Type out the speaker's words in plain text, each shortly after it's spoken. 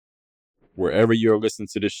Wherever you're listening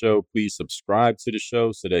to the show, please subscribe to the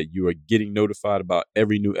show so that you are getting notified about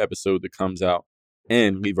every new episode that comes out,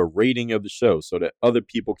 and leave a rating of the show so that other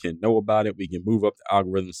people can know about it. We can move up the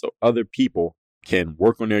algorithm so other people can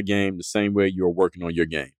work on their game the same way you're working on your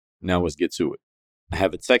game. Now let's get to it. I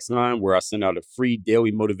have a text line where I send out a free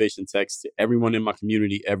daily motivation text to everyone in my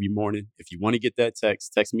community every morning. If you want to get that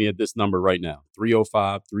text me at this number right now,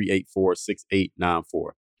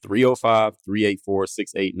 305-384-6894.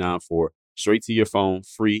 305-384-6894. Straight to your phone,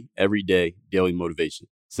 free, every day, daily motivation.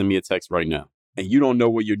 Send me a text right now. And you don't know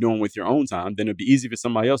what you're doing with your own time, then it'd be easy for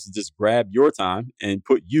somebody else to just grab your time and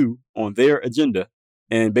put you on their agenda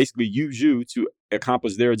and basically use you to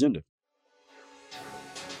accomplish their agenda.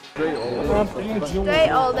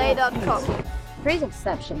 DreAllDay.com. Pretty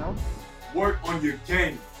exceptional. Work on your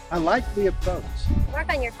game. I like the approach.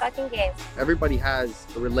 Work on your fucking game. Everybody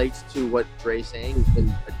relates to what Dre's saying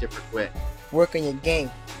in a different way. Work on your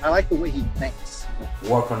game. I like the way he thinks.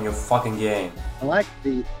 Work on your fucking game. I like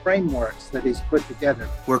the frameworks that he's put together.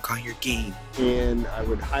 Work on your game. And I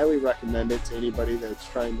would highly recommend it to anybody that's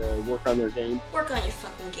trying to work on their game. Work on your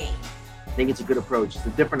fucking game. I think it's a good approach. It's a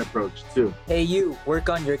different approach, too. Hey, you, work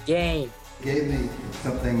on your game. Gave me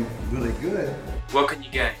something really good. Work on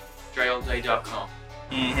your game. DreAllDay.com.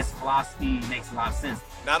 And his philosophy makes a lot of sense.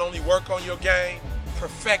 Not only work on your game,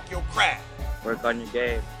 perfect your craft. Work on your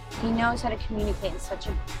game. He knows how to communicate in such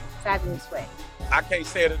a fabulous way. I can't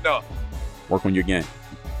say it enough. Work on your game.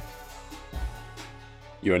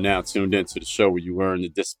 You are now tuned into the show where you learn the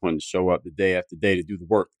discipline to show up the day after day, to do the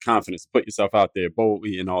work, the confidence, to put yourself out there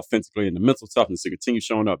boldly and authentically, and the mental toughness to continue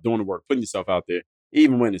showing up, doing the work, putting yourself out there,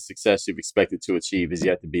 even when the success you've expected to achieve is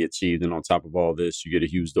yet to be achieved. And on top of all this, you get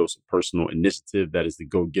a huge dose of personal initiative. That is the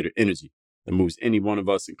go-getter energy that moves any one of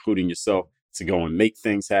us, including yourself, to go and make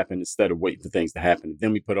things happen instead of waiting for things to happen. And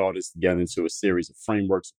then we put all this together into a series of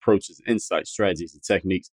frameworks, approaches, insights, strategies, and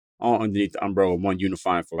techniques, all underneath the umbrella of one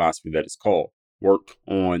unifying philosophy that is called Work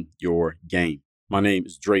on Your Game. My name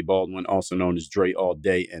is Dre Baldwin, also known as Dre All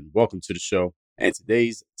Day, and welcome to the show. And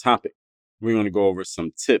today's topic, we're going to go over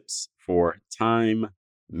some tips for time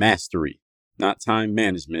mastery, not time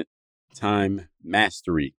management, time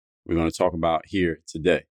mastery. We're going to talk about here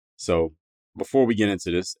today. So before we get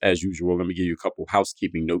into this, as usual, let me give you a couple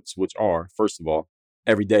housekeeping notes, which are, first of all,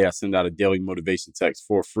 every day I send out a daily motivation text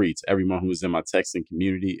for free to everyone who is in my texting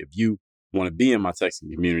community. If you want to be in my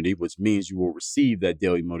texting community, which means you will receive that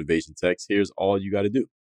daily motivation text, here's all you got to do.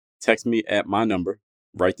 Text me at my number.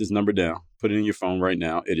 Write this number down. Put it in your phone right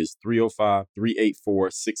now. It is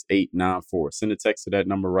 305-384-6894. Send a text to that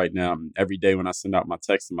number right now. And every day when I send out my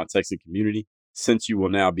text to my texting community, since you will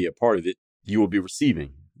now be a part of it, you will be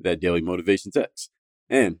receiving that daily motivation text.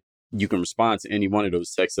 And you can respond to any one of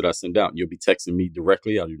those texts that I send out. You'll be texting me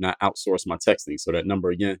directly. I do not outsource my texting. So that number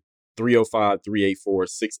again,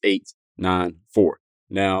 305-384-6894.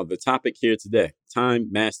 Now, the topic here today,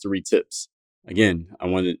 time mastery tips. Again, I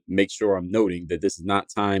want to make sure I'm noting that this is not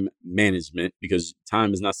time management, because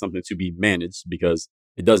time is not something to be managed because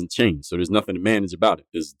it doesn't change. So there's nothing to manage about it.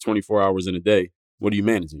 There's 24 hours in a day. What are you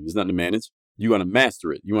managing? There's nothing to manage. You want to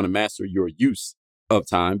master it. You want to master your use of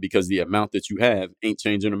time because the amount that you have ain't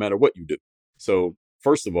changing no matter what you do. So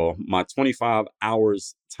first of all, my 25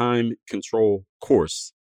 hours time control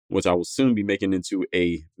course, which I will soon be making into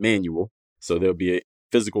a manual. So there'll be a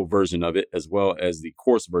physical version of it as well as the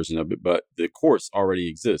course version of it, but the course already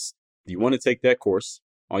exists. If you want to take that course,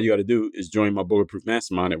 all you got to do is join my Bulletproof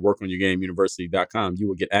Mastermind at workonyourgameuniversity.com. You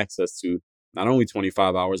will get access to not only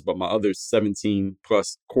 25 hours, but my other 17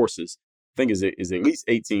 plus courses. I think is at least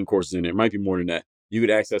 18 courses in there. It might be more than that. You get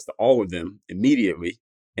access to all of them immediately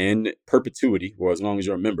in perpetuity, or as long as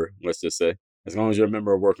you're a member, let's just say. As long as you're a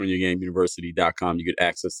member of workonyourgameuniversity.com, you get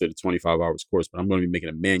access to the 25 hours course. But I'm going to be making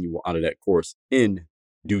a manual out of that course in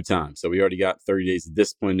due time. So we already got 30 days of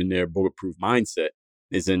discipline in there. Bulletproof Mindset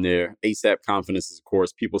is in there. ASAP Confidence is a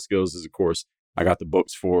course. People Skills is a course. I got the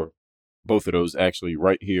books for both of those actually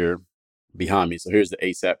right here behind me. So here's the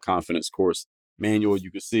ASAP Confidence course manual.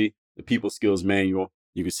 You can see the People Skills manual.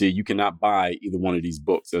 You can see you cannot buy either one of these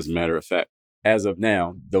books. As a matter of fact, as of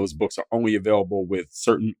now, those books are only available with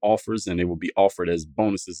certain offers, and they will be offered as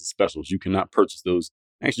bonuses and specials. You cannot purchase those.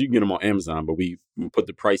 Actually, you can get them on Amazon, but we put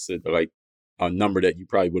the price at like a number that you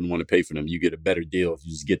probably wouldn't want to pay for them. You get a better deal if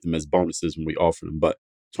you just get them as bonuses when we offer them. But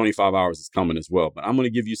 25 hours is coming as well. But I'm going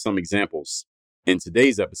to give you some examples in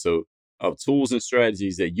today's episode of tools and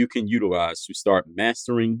strategies that you can utilize to start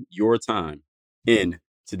mastering your time in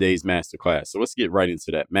today's masterclass. So let's get right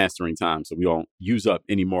into that, mastering time, so we don't use up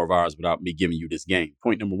any more of ours without me giving you this game.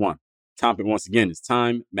 Point number one. Topic once again is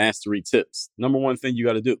time mastery tips. Number one thing you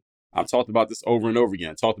got to do I've talked about this over and over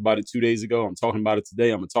again. I talked about it 2 days ago. I'm talking about it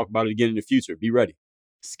today. I'm going to talk about it again in the future. Be ready.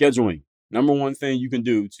 Scheduling. Number one thing you can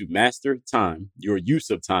do to master time, your use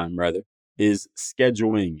of time rather, is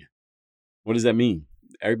scheduling. What does that mean?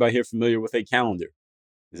 Everybody here familiar with a calendar?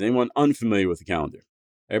 Is anyone unfamiliar with a calendar?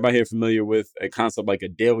 Everybody here familiar with a concept like a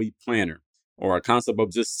daily planner or a concept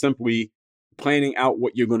of just simply planning out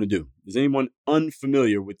what you're going to do? Is anyone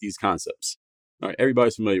unfamiliar with these concepts? All right,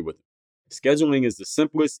 everybody's familiar with it. Scheduling is the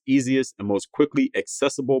simplest, easiest, and most quickly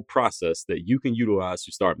accessible process that you can utilize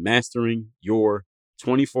to start mastering your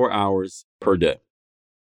 24 hours per day.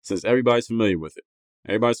 Since everybody's familiar with it.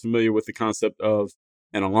 Everybody's familiar with the concept of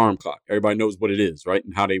an alarm clock. Everybody knows what it is, right?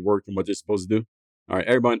 And how they work and what they're supposed to do. All right,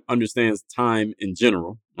 everybody understands time in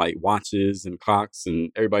general, like watches and clocks,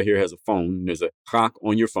 and everybody here has a phone. And there's a clock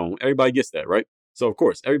on your phone. Everybody gets that, right? So, of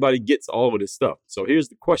course, everybody gets all of this stuff. So here's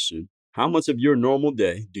the question. How much of your normal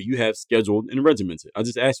day do you have scheduled and regimented? I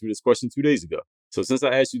just asked you this question 2 days ago. So since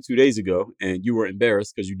I asked you 2 days ago and you were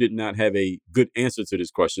embarrassed because you did not have a good answer to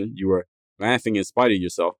this question, you were laughing in spite of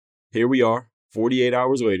yourself. Here we are, 48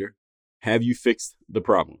 hours later. Have you fixed the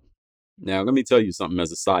problem? Now, let me tell you something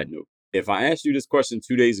as a side note. If I asked you this question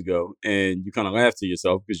 2 days ago and you kind of laughed to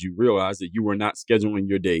yourself because you realized that you were not scheduling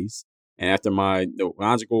your days, and after my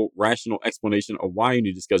logical, rational explanation of why you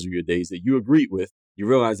need to schedule your days that you agreed with, you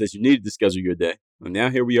realized that you needed to schedule your day. And now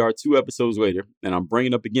here we are 2 episodes later, and I'm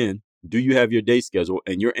bringing up again, do you have your day scheduled?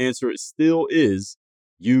 And your answer still is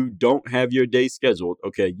you don't have your day scheduled.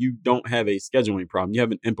 Okay, you don't have a scheduling problem. You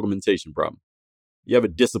have an implementation problem. You have a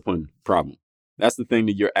discipline problem. That's the thing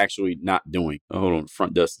that you're actually not doing. Oh, hold on, the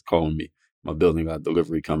front desk is calling me. My building got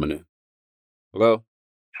delivery coming in. Hello?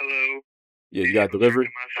 Hello? Yeah, you got delivery?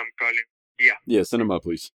 I'm calling. Yeah. Yeah, send them up,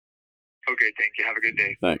 please. Okay, thank you. Have a good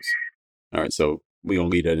day. Thanks. All right, so we're going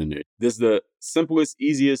to leave that in there. This is the simplest,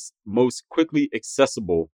 easiest, most quickly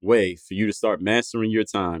accessible way for you to start mastering your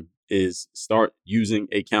time is start using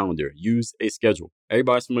a calendar. Use a schedule.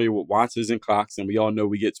 Everybody's familiar with watches and clocks, and we all know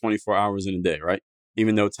we get 24 hours in a day, right?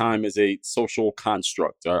 Even though time is a social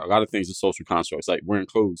construct. A lot of things are social constructs, like wearing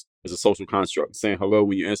clothes is a social construct. Saying hello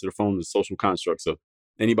when you answer the phone is a social construct. So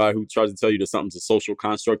anybody who tries to tell you that something's a social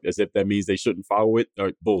construct as if that means they shouldn't follow it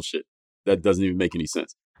are bullshit. That doesn't even make any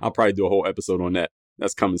sense. I'll probably do a whole episode on that.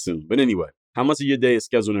 That's coming soon. But anyway, how much of your day is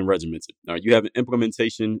scheduled and regimented? All right, you have an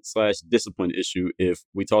implementation/discipline issue. If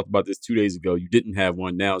we talked about this 2 days ago, you didn't have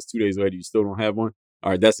one. Now it's 2 days later, you still don't have one.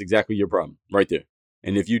 All right, that's exactly your problem right there.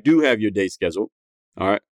 And if you do have your day scheduled, all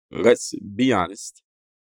right, let's be honest.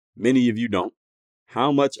 Many of you don't.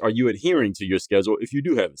 How much are you adhering to your schedule if you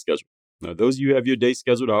do have a schedule? Now, those of you who have your day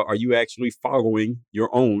scheduled out, are you actually following your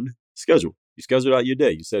own schedule? You scheduled out your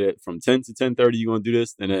day. You said that from 10 to 10:30, you're going to do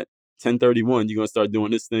this. And at 10:31, you're going to start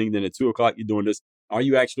doing this thing. Then at 2 o'clock, you're doing this. Are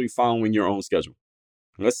you actually following your own schedule?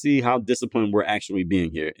 Let's see how disciplined we're actually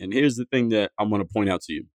being here. And here's the thing that I want to point out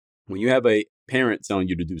to you. When you have a parent telling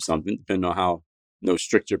you to do something, depending on how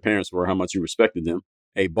strict your parents were, how much you respected them,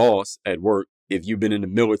 a boss at work, if you've been in the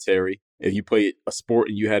military, if you played a sport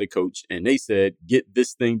and you had a coach and they said, get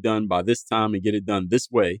this thing done by this time and get it done this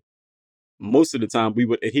way, most of the time we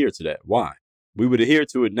would adhere to that. Why? We would adhere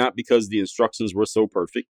to it not because the instructions were so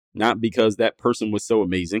perfect, not because that person was so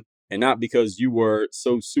amazing, and not because you were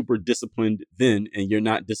so super disciplined then and you're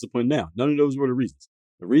not disciplined now. None of those were the reasons.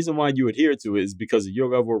 The reason why you adhere to it is because of your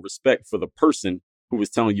level of respect for the person who was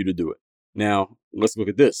telling you to do it. Now, let's look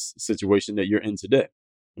at this situation that you're in today,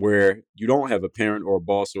 where you don't have a parent or a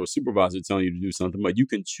boss or a supervisor telling you to do something, but you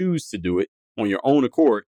can choose to do it on your own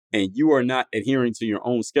accord, and you are not adhering to your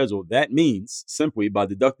own schedule. That means, simply by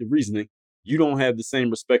deductive reasoning, you don't have the same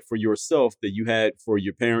respect for yourself that you had for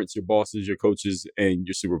your parents, your bosses, your coaches, and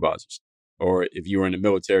your supervisors. Or if you were in the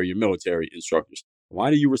military, your military instructors. Why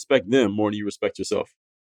do you respect them more than you respect yourself?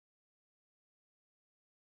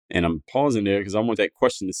 And I'm pausing there because I want that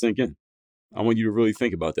question to sink in. I want you to really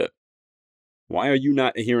think about that. Why are you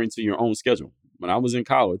not adhering to your own schedule? When I was in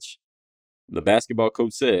college, the basketball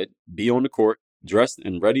coach said, be on the court, dressed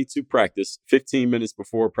and ready to practice 15 minutes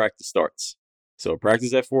before practice starts. So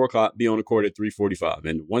practice at 4 o'clock, be on the court at 3:45.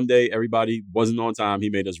 And one day, everybody wasn't on time. He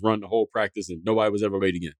made us run the whole practice and nobody was ever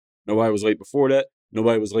late again. Nobody was late before that.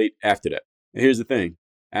 Nobody was late after that. And here's the thing.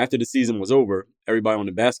 After the season was over, everybody on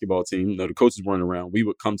the basketball team, the coaches weren't around. We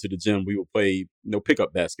would come to the gym. We would play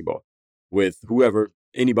pickup basketball with whoever,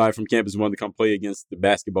 anybody from campus wanted to come play against the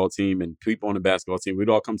basketball team and people on the basketball team. We'd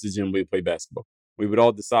all come to the gym. We'd play basketball. We would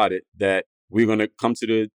all decided that we're going to come to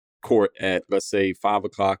the court at, let's say, 5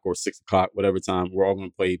 o'clock or 6 o'clock, whatever time. We're all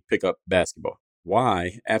going to play pickup basketball.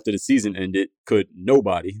 Why, after the season ended, could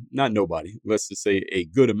let's just say a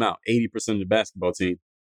good amount, 80% of the basketball team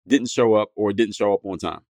didn't show up or didn't show up on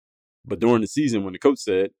time? But during the season, when the coach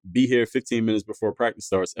said, be here 15 minutes before practice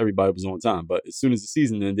starts, everybody was on time. But as soon as the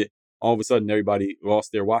season ended, all of a sudden, everybody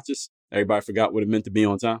lost their watches. Everybody forgot what it meant to be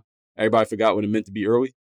on time. Everybody forgot what it meant to be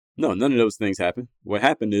early. No, none of those things happened. What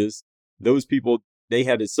happened is those people, they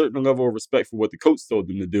had a certain level of respect for what the coach told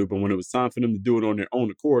them to do. But when it was time for them to do it on their own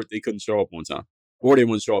accord, they couldn't show up on time, or they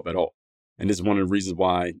wouldn't show up at all. And this is one of the reasons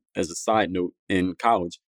why, as a side note, in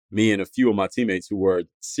college, me and a few of my teammates who were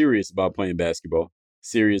serious about playing basketball,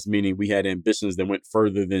 serious meaning we had ambitions that went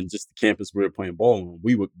further than just the campus we were playing ball on.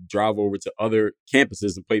 We would drive over to other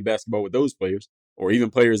campuses and play basketball with those players, or even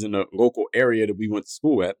players in the local area that we went to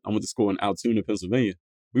school at. I went to school in Altoona, Pennsylvania.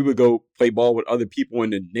 We would go play ball with other people in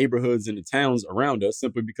the neighborhoods and the towns around us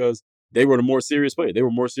simply because they were the more serious players. They were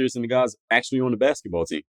more serious than the guys actually on the basketball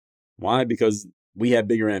team. Why? Because we had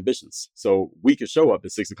bigger ambitions. So we could show up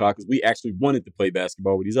at 6 o'clock because we actually wanted to play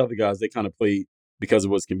basketball with these other guys. They kind of played because it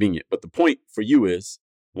was convenient. But the point for you is,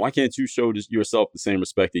 why can't you show yourself the same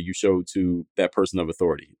respect that you show to that person of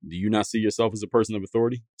authority? Do you not see yourself as a person of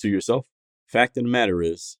authority to yourself? Fact of the matter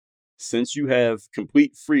is, since you have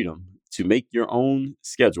complete freedom to make your own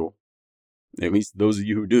schedule, at least those of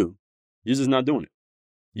you who do, you're just not doing it.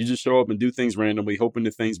 You just show up and do things randomly, hoping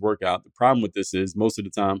that things work out. The problem with this is most of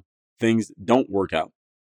the time, things don't work out.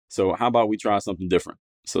 So how about we try something different?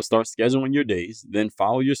 So start scheduling your days, then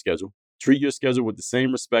follow your schedule. Treat your schedule with the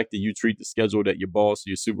same respect that you treat the schedule that your boss,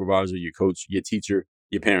 your supervisor, your coach, your teacher,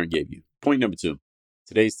 your parent gave you. Point number 2.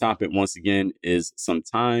 Today's topic, once again, is some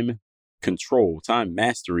time control, time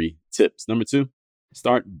mastery tips. Number 2,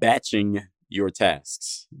 start batching your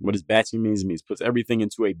tasks. What does batching mean? It means put everything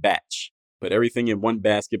into a batch. Put everything in one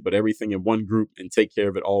basket, put everything in one group, and take care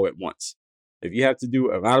of it all at once. If you have to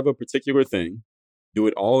do a lot of a particular thing, do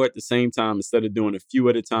it all at the same time instead of doing a few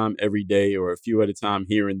at a time every day or a few at a time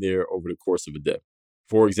here and there over the course of a day.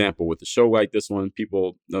 For example, with a show like this one,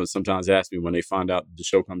 people sometimes ask me when they find out the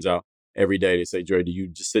show comes out every day, they say, Dre, do you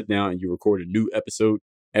just sit down and you record a new episode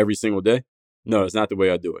every single day? No, it's not the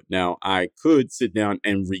way I do it. Now, I could sit down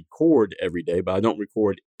and record every day, but I don't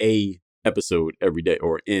record a episode every day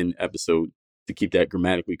or an episode to keep that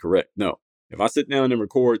grammatically correct. No. If I sit down and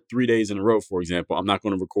record 3 days in a row, for example, I'm not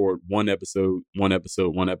going to record one episode. I'm going to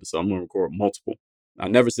record multiple. I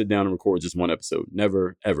never sit down and record just one episode.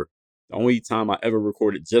 Never, ever. The only time I ever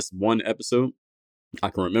recorded just one episode, I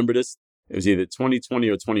can remember this. It was either 2020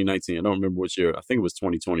 or 2019. I don't remember which year. I think it was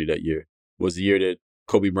 2020 that year. Was the year that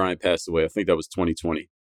Kobe Bryant passed away. I think that was 2020.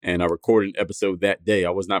 And I recorded an episode that day. I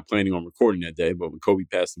was not planning on recording that day, but when Kobe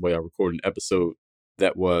passed away, I recorded an episode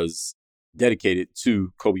that was dedicated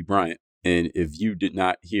to Kobe Bryant. And if you did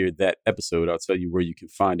not hear that episode, I'll tell you where you can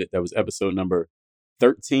find it. That was episode number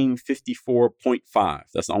 1354.5.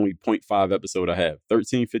 That's the only 0.5 episode I have.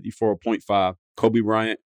 1354.5, Kobe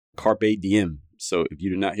Bryant, Carpe Diem. So if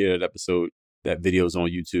you did not hear that episode, that video is on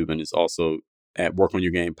YouTube and it's also at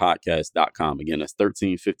workonyourgamepodcast.com. Again, that's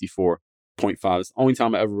 1354.5. It's the only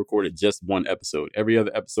time I ever recorded just one episode. Every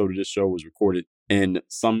other episode of this show was recorded in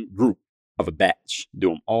some group of a batch. Do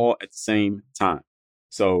them all at the same time.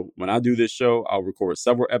 So when I do this show, I'll record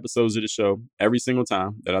several episodes of the show every single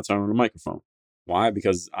time that I turn on the microphone. Why?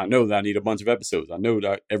 Because I know that I need a bunch of episodes. I know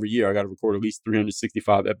that every year I got to record at least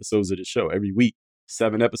 365 episodes of the show. Every week,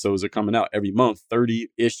 7 episodes are coming out. Every month,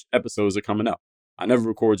 30-ish episodes are coming out. I never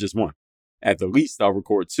record just one. At the least, I'll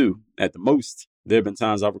record 2. At the most, there have been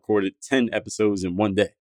times I've recorded 10 episodes in one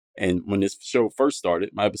day. And when this show first started,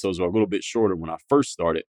 my episodes were a little bit shorter. When I first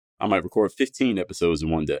started, I might record 15 episodes in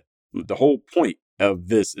one day. The whole point of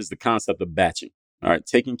this is the concept of batching. All right,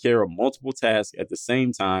 taking care of multiple tasks at the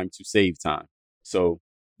same time to save time. So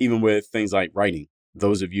even with things like writing,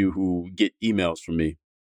 those of you who get emails from me,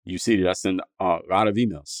 you see that I send a lot of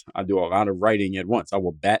emails. I do a lot of writing at once. I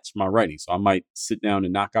will batch my writing. So I might sit down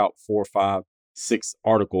and knock out 4, 5, 6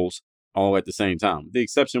 articles all at the same time. The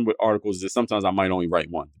exception with articles is that sometimes I might only write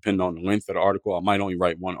one. Depending on the length of the article, I might only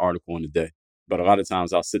write one article in a day. But a lot of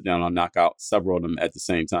times I'll sit down and I'll knock out several of them at the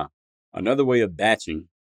same time. Another way of batching,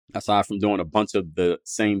 aside from doing a bunch of the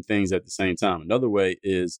same things at the same time, another way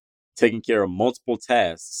is taking care of multiple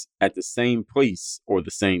tasks at the same place or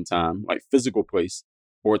the same time, like physical place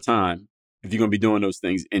or time, if you're going to be doing those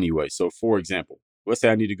things anyway. So for example, let's say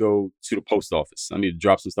I need to go to the post office. I need to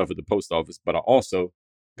drop some stuff at the post office, but I also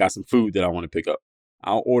got some food that I want to pick up.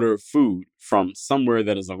 I'll order food from somewhere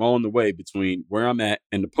that is along the way between where I'm at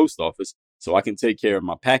and the post office, so I can take care of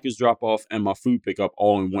my package drop off and my food pickup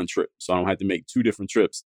all in one trip. So I don't have to make 2 different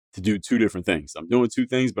trips to do 2 different things. I'm doing 2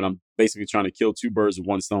 things, but I'm basically trying to kill 2 birds with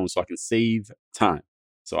one stone so I can save time.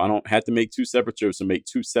 So I don't have to make 2 separate trips and make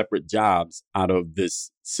 2 separate jobs out of this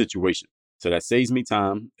situation. So that saves me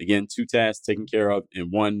time. Again, 2 tasks taken care of in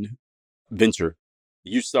one venture,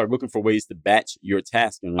 you start looking for ways to batch your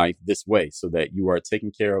task in life this way so that you are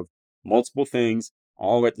taking care of multiple things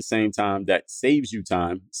all at the same time. That saves you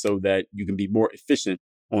time so that you can be more efficient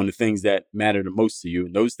on the things that matter the most to you.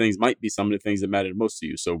 And those things might be some of the things that matter the most to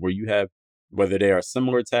you. So where you have, whether they are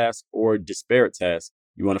similar tasks or disparate tasks,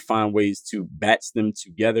 you want to find ways to batch them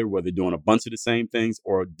together, whether doing a bunch of the same things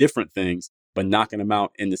or different things, but knocking them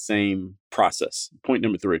out in the same process. Point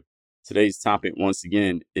number 3. Today's topic, once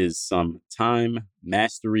again, is some time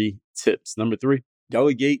mastery tips. Number 3,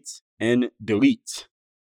 delegate and delete.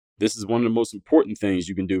 This is one of the most important things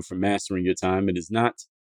you can do for mastering your time. It is not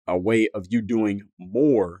a way of you doing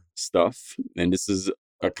more stuff. And this is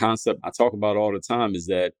a concept I talk about all the time, is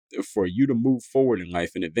that for you to move forward in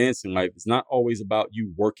life and advance in life, it's not always about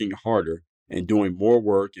you working harder and doing more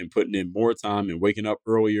work and putting in more time and waking up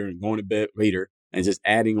earlier and going to bed later and just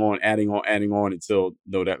adding on until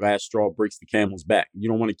that last straw breaks the camel's back. You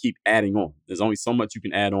don't want to keep adding on. There's only so much you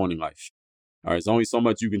can add on in life. All right, there's only so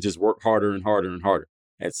much you can just work harder and harder and harder.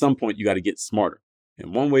 At some point, you got to get smarter.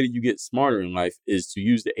 And one way that you get smarter in life is to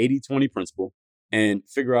use the 80-20 principle and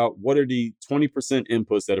figure out what are the 20%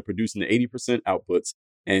 inputs that are producing the 80% outputs,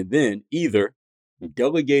 and then either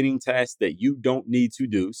delegating tasks that you don't need to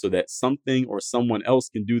do so that something or someone else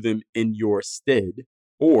can do them in your stead,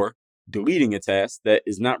 or deleting a task that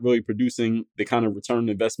is not really producing the kind of return on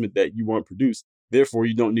investment that you want to produce. Therefore,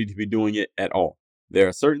 you don't need to be doing it at all. There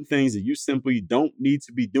are certain things that you simply don't need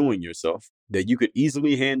to be doing yourself that you could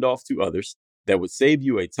easily hand off to others that would save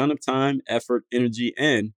you a ton of time, effort, energy,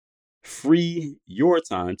 and free your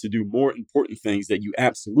time to do more important things that you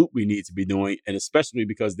absolutely need to be doing, and especially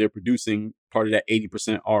because they're producing part of that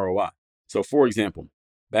 80% ROI. So for example,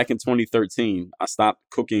 back in 2013, I stopped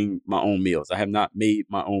cooking my own meals. I have not made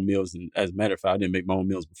my own meals. And as a matter of fact, I didn't make my own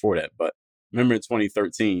meals before that. But remember in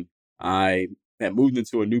 2013, I had moved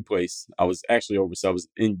into a new place. I was actually overseas. I was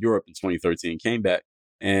in Europe in 2013, came back,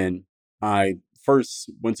 and I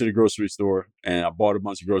first went to the grocery store and I bought a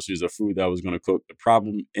bunch of groceries of food that I was going to cook. The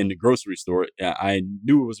problem in the grocery store, I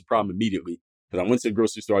knew it was a problem immediately because I went to the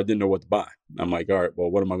grocery store. I didn't know what to buy. I'm like, all right, well,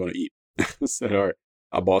 what am I going to eat? So, all right,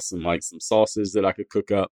 I bought some sauces that I could cook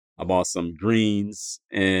up. I bought some greens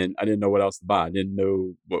and I didn't know what else to buy. I didn't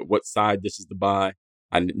know what side dishes to buy.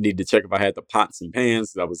 I needed to check if I had the pots and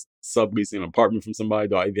pans. I was subleasing an apartment from somebody.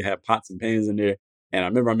 Do I even have pots and pans in there? And I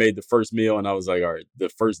remember I made the first meal and I was like, all right, the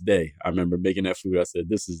first day I remember making that food, I said,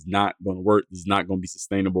 this is not going to work. This is not going to be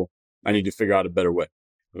sustainable. I need to figure out a better way.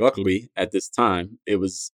 Luckily, at this time, it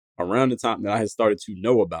was around the time that I had started to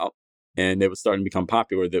know about, and it was starting to become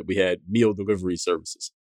popular, that we had meal delivery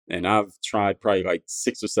services. And I've tried probably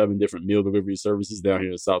 6 or 7 different meal delivery services down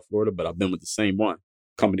here in South Florida, but I've been with the same one,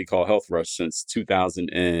 company called Health Rush, since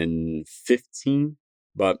 2015.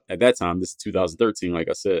 But at that time, this is 2013, like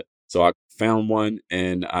I said. So I found one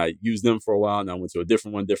and I used them for a while. And I went to a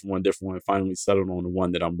different one, and finally settled on the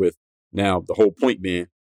one that I'm with now. The whole point being,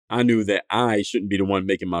 I knew that I shouldn't be the one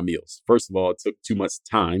making my meals. First of all, it took too much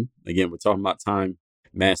time. Again, we're talking about time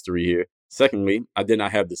mastery here. Secondly, I did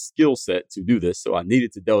not have the skill set to do this. So I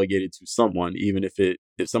needed to delegate it to someone, even if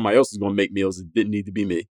somebody else was going to make meals, it didn't need to be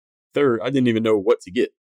me. Third, I didn't even know what to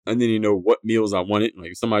get. I didn't even know what meals I wanted.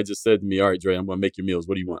 Like if somebody just said to me, all right, Dre, I'm going to make your meals.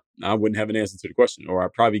 What do you want? I wouldn't have an answer to the question, or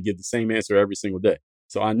I'd probably give the same answer every single day.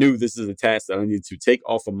 So I knew this is a task that I needed to take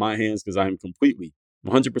off of my hands because I am completely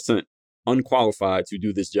 100% unqualified to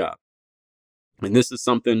do this job. And this is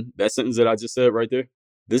something, that sentence that I just said right there,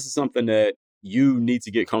 this is something that you need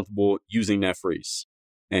to get comfortable using that phrase.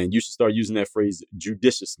 And you should start using that phrase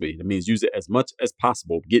judiciously. That means use it as much as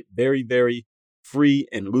possible. Get very, very free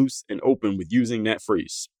and loose and open with using that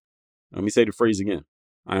phrase. Let me say the phrase again.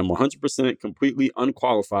 I am 100% completely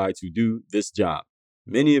unqualified to do this job.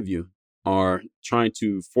 Many of you are trying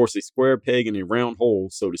to force a square peg in a round hole,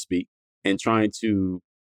 so to speak, and trying to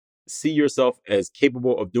see yourself as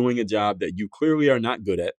capable of doing a job that you clearly are not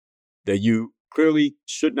good at, that you clearly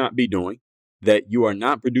should not be doing, that you are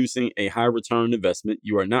not producing a high return investment,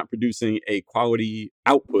 you are not producing a quality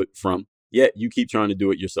output from, yet you keep trying to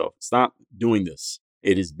do it yourself. Stop doing this.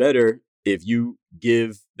 It is better if you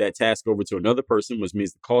give that task over to another person, which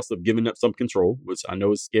means the cost of giving up some control, which I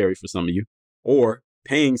know is scary for some of you, or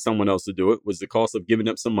paying someone else to do it, which is the cost of giving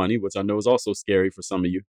up some money, which I know is also scary for some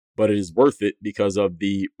of you, but it is worth it because of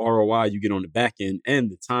the ROI you get on the back end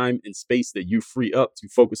and the time and space that you free up to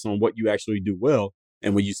focus on what you actually do well.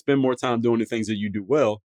 And when you spend more time doing the things that you do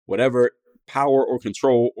well, whatever power or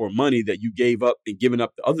control or money that you gave up and giving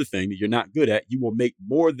up the other thing that you're not good at, you will make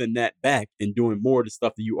more than that back in doing more of the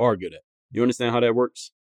stuff that you are good at. You understand how that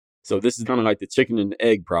works? So this is kind of like the chicken and the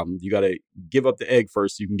egg problem. You got to give up the egg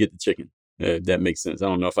first so you can get the chicken. If that makes sense. I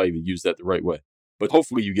don't know if I even used that the right way, but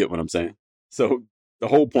hopefully you get what I'm saying. So the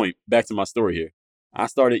whole point, back to my story here, I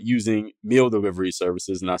started using meal delivery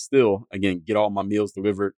services, and I still, again, get all my meals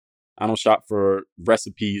delivered. I don't shop for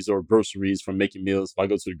recipes or groceries from making meals. If I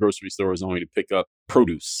go to the grocery store, it's only to pick up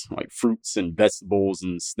produce, like fruits and vegetables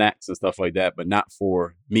and snacks and stuff like that, but not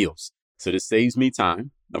for meals. So this saves me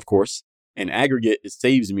time, of course. In aggregate, it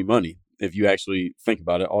saves me money. If you actually think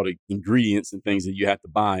about it, all the ingredients and things that you have to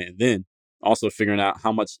buy, and then also figuring out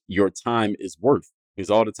how much your time is worth. Because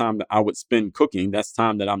all the time that I would spend cooking, that's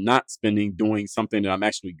time that I'm not spending doing something that I'm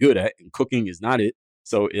actually good at, and cooking is not it.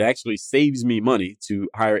 So it actually saves me money to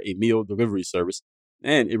hire a meal delivery service,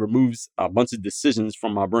 and it removes a bunch of decisions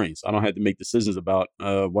from my brain. So I don't have to make decisions about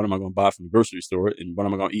what am I going to buy from the grocery store and what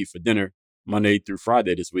am I going to eat for dinner Monday through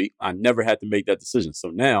Friday this week. I never had to make that decision. So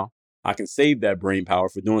now I can save that brain power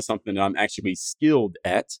for doing something that I'm actually skilled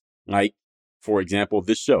at. Like, for example,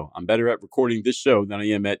 this show. I'm better at recording this show than I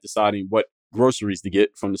am at deciding what groceries to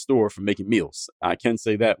get from the store for making meals. I can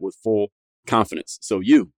say that with full confidence. So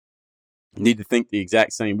you need to think the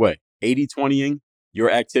exact same way. 80-20ing your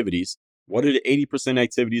activities. What are the 80%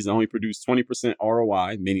 activities that only produce 20%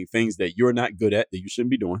 ROI, meaning things that you're not good at that you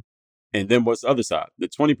shouldn't be doing? And then what's the other side? The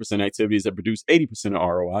 20% activities that produce 80% of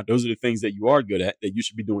ROI. Those are the things that you are good at that you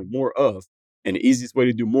should be doing more of. And the easiest way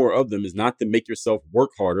to do more of them is not to make yourself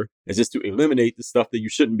work harder. It's just to eliminate the stuff that you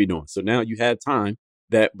shouldn't be doing. So now you had time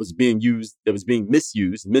that was being used, that was being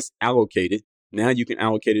misused, misallocated. Now you can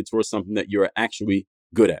allocate it towards something that you're actually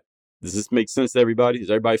good at. Does this make sense to everybody? Does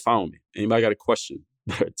everybody follow me? Anybody got a question?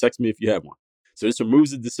 Text me if you have one. So this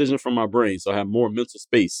removes the decision from my brain. So I have more mental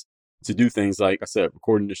space to do things like I said,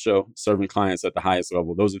 recording the show, serving clients at the highest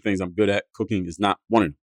level. Those are things I'm good at. Cooking is not one of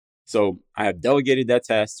them. So I have delegated that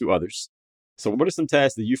task to others. So what are some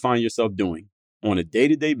tasks that you find yourself doing on a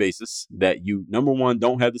day-to-day basis that you, number one,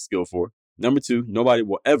 don't have the skill for? Number two, nobody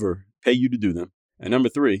will ever pay you to do them. And number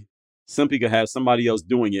three, simply could have somebody else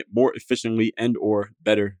doing it more efficiently and or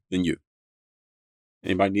better than you.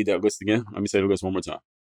 Anybody need that list again? Let me say the list one more time.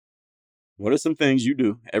 What are some things you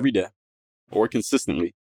do every day or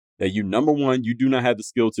consistently that you, number one, you do not have the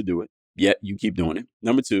skill to do it, yet you keep doing it?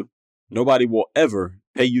 Number two, nobody will ever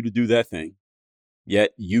pay you to do that thing,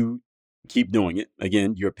 yet you keep doing it.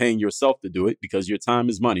 Again, you're paying yourself to do it because your time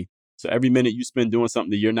is money. So every minute you spend doing something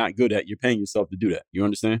that you're not good at, you're paying yourself to do that. You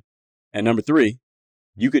understand? And number three,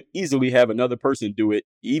 you could easily have another person do it,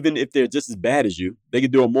 even if they're just as bad as you. They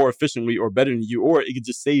could do it more efficiently or better than you, or it could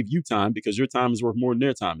just save you time because your time is worth more than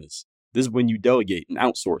their time is. This is when you delegate and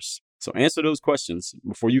outsource. So answer those questions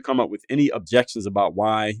before you come up with any objections about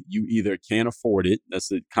why you either can't afford it.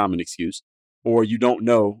 That's a common excuse. Or you don't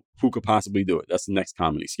know who could possibly do it. That's the next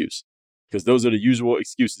common excuse. Because those are the usual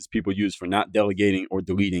excuses people use for not delegating or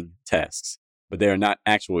deleting tasks. But they are not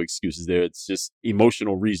actual excuses there. It's just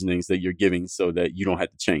emotional reasonings that you're giving so that you don't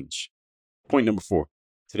have to change. Point number 4.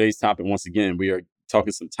 Today's topic, once again, we are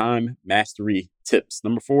talking some time mastery tips.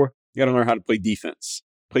 Number 4, you got to learn how to play defense.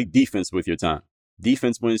 Play defense with your time.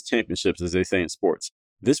 Defense wins championships, as they say in sports.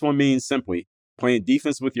 This one means simply playing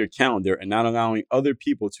defense with your calendar and not allowing other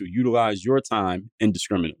people to utilize your time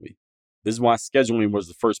indiscriminately. This is why scheduling was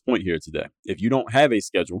the first point here today. If you don't have a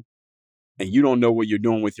schedule and you don't know what you're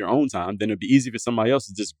doing with your own time, then it'd be easy for somebody else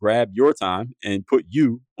to just grab your time and put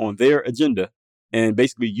you on their agenda and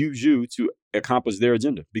basically use you to accomplish their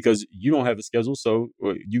agenda because you don't have a schedule. So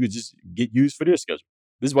you could just get used for their schedule.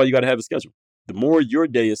 This is why you got to have a schedule. The more your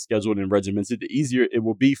day is scheduled and regimented, the easier it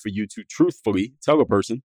will be for you to truthfully tell a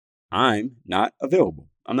person, I'm not available.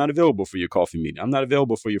 I'm not available for your coffee meeting. I'm not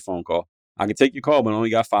available for your phone call. I can take your call, but I only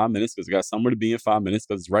got 5 minutes because I got somewhere to be in 5 minutes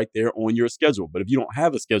because it's right there on your schedule. But if you don't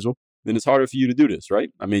have a schedule, then it's harder for you to do this, right?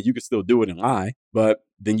 I mean, you can still do it and lie, but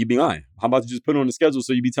then you'd be lying. How about you just put it on the schedule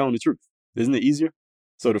so you be telling the truth? Isn't it easier?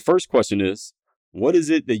 So the first question is, what is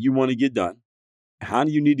it that you want to get done? How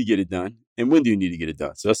do you need to get it done? And when do you need to get it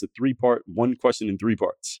done? So that's a 3-part, one question in 3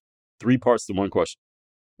 parts. 3 parts to one question.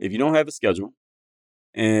 If you don't have a schedule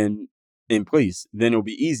and in place, then it'll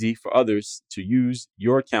be easy for others to use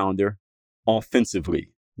your calendar offensively.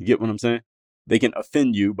 You get what I'm saying? They can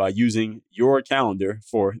offend you by using your calendar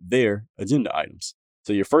for their agenda items.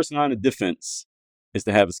 So your first line of defense is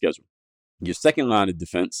to have a schedule. Your second line of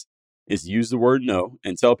defense is to use the word no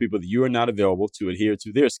and tell people that you are not available to adhere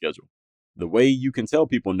to their schedule. The way you can tell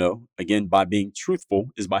people no, again, by being truthful,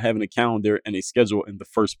 is by having a calendar and a schedule in the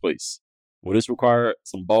first place. Will this require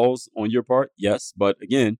some balls on your part? Yes. But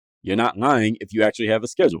again, you're not lying if you actually have a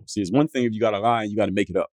schedule. See, it's one thing if you got to lie and you got to make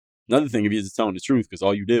it up. Another thing if you're just telling the truth because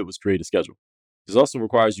all you did was create a schedule. This also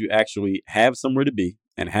requires you actually have somewhere to be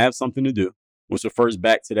and have something to do which refers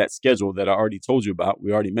back to that schedule that I already told you about.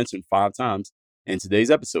 We already mentioned 5 times in today's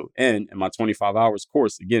episode. And in my 25 hours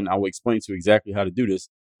course, again, I will explain to you exactly how to do this.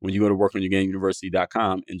 When you go to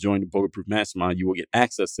workonyourgameuniversity.com and join the Bulletproof Mastermind, you will get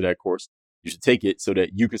access to that course. You should take it so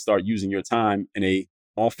that you can start using your time in a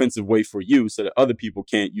offensive way for you so that other people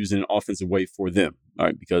can't use it in an offensive way for them. All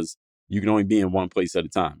right. Because you can only be in one place at a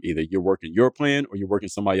time. Either you're working your plan or you're working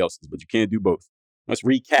somebody else's, but you can't do both. Let's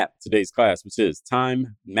recap today's class, which is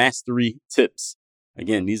time mastery tips.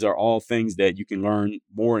 Again, these are all things that you can learn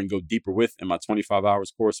more and go deeper with in my 25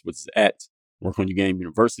 hours course, which is at Work on Your Game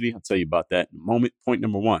University. I'll tell you about that in a moment. Point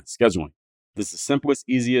number 1, scheduling. This is the simplest,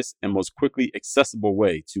 easiest, and most quickly accessible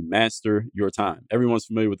way to master your time. Everyone's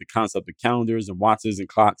familiar with the concept of calendars and watches and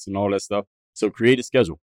clocks and all that stuff. So create a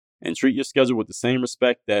schedule and treat your schedule with the same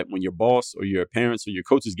respect that when your boss or your parents or your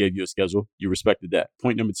coaches gave you a schedule, you respected that.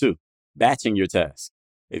 Point number 2, batching your tasks.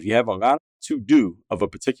 If you have a lot to do of a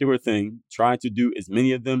particular thing, try to do as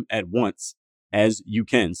many of them at once as you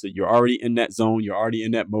can. So you're already in that zone. You're already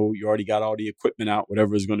in that mode. You already got all the equipment out,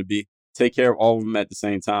 whatever it's going to be. Take care of all of them at the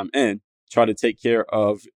same time and try to take care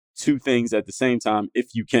of 2 things at the same time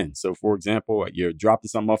if you can. So for example, you're dropping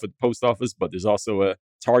something off at the post office, but there's also a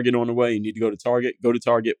Target on the way. You need to go to Target. Go to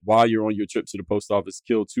Target while you're on your trip to the post office.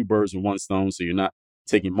 Kill 2 birds with 1 stone. So you're not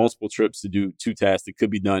taking multiple trips to do 2 tasks that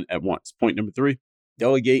could be done at once. Point number 3,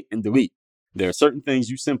 delegate and delete. There are certain things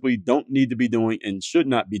you simply don't need to be doing and should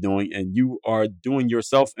not be doing, and you are doing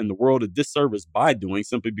yourself and the world a disservice by doing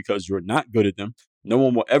simply because you're not good at them. No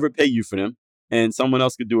one will ever pay you for them, and someone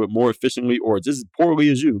else could do it more efficiently or just as poorly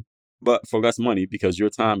as you, but for less money because your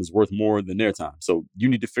time is worth more than their time. So you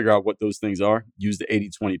need to figure out what those things are. Use the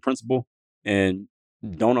 80-20 principle and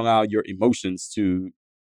don't allow your emotions to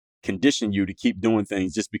condition you to keep doing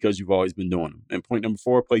things just because you've always been doing them. And point number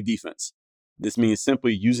 4, play defense. This means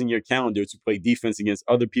simply using your calendar to play defense against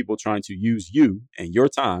other people trying to use you and your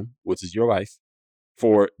time, which is your life,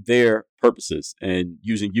 for their purposes and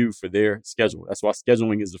using you for their schedule. That's why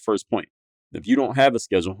scheduling is the first point. If you don't have a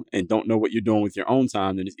schedule and don't know what you're doing with your own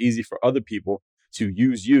time, then it's easy for other people to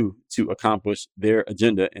use you to accomplish their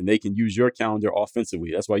agenda, and they can use your calendar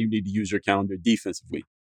offensively. That's why you need to use your calendar defensively.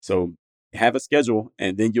 So have a schedule,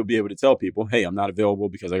 and then you'll be able to tell people, hey, I'm not available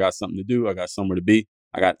because I got something to do. I got somewhere to be.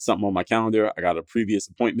 I got something on my calendar. I got a previous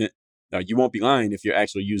appointment. Now, you won't be lying if you're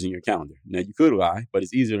actually using your calendar. Now, you could lie, but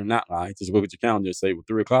it's easier to not lie. Just look at your calendar and say, well,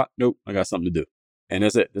 3 o'clock? Nope, I got something to do. And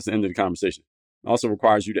that's it. That's the end of the conversation. It also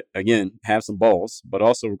requires you to, again, have some balls, but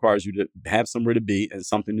also requires you to have somewhere to be and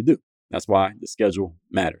something to do. That's why the schedule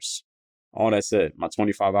matters. All that said, my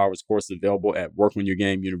 25 hours course is available at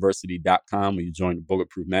workonyourgameuniversity.com when you join the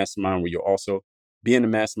Bulletproof Mastermind, where you'll also be in the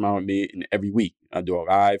mastermind with me. And every week, I do a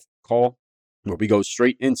live call where we go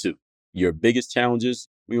straight into your biggest challenges.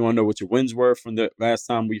 We want to know what your wins were from the last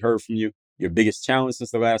time we heard from you, your biggest challenge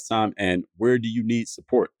since the last time, and where do you need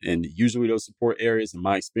support? And usually those support areas, in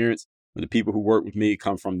my experience, when the people who work with me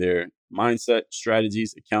come from their mindset,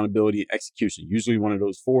 strategies, accountability, and execution, usually one of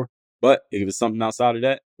those 4. But if it's something outside of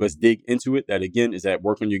that, let's dig into it. That again is at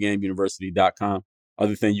workonyourgameuniversity.com.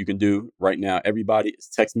 Other thing you can do right now, everybody, is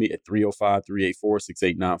text me at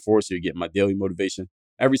 305-384-6894 so you get my daily motivation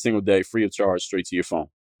every single day, free of charge, straight to your phone.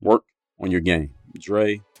 Work on your game.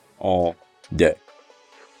 Dre all day.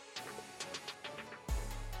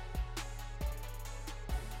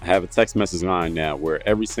 I have a text message line now where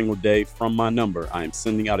every single day from my number, I am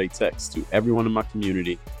sending out a text to everyone in my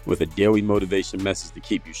community with a daily motivation message to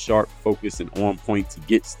keep you sharp, focused, and on point to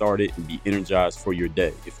get started and be energized for your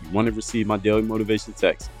day. If you want to receive my daily motivation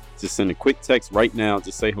text, just send a quick text right now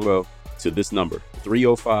to say hello to this number,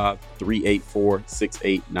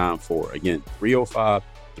 305-384-6894. Again,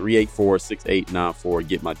 305-384-6894.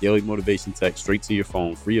 Get my daily motivation text straight to your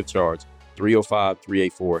phone, free of charge,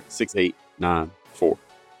 305-384-6894.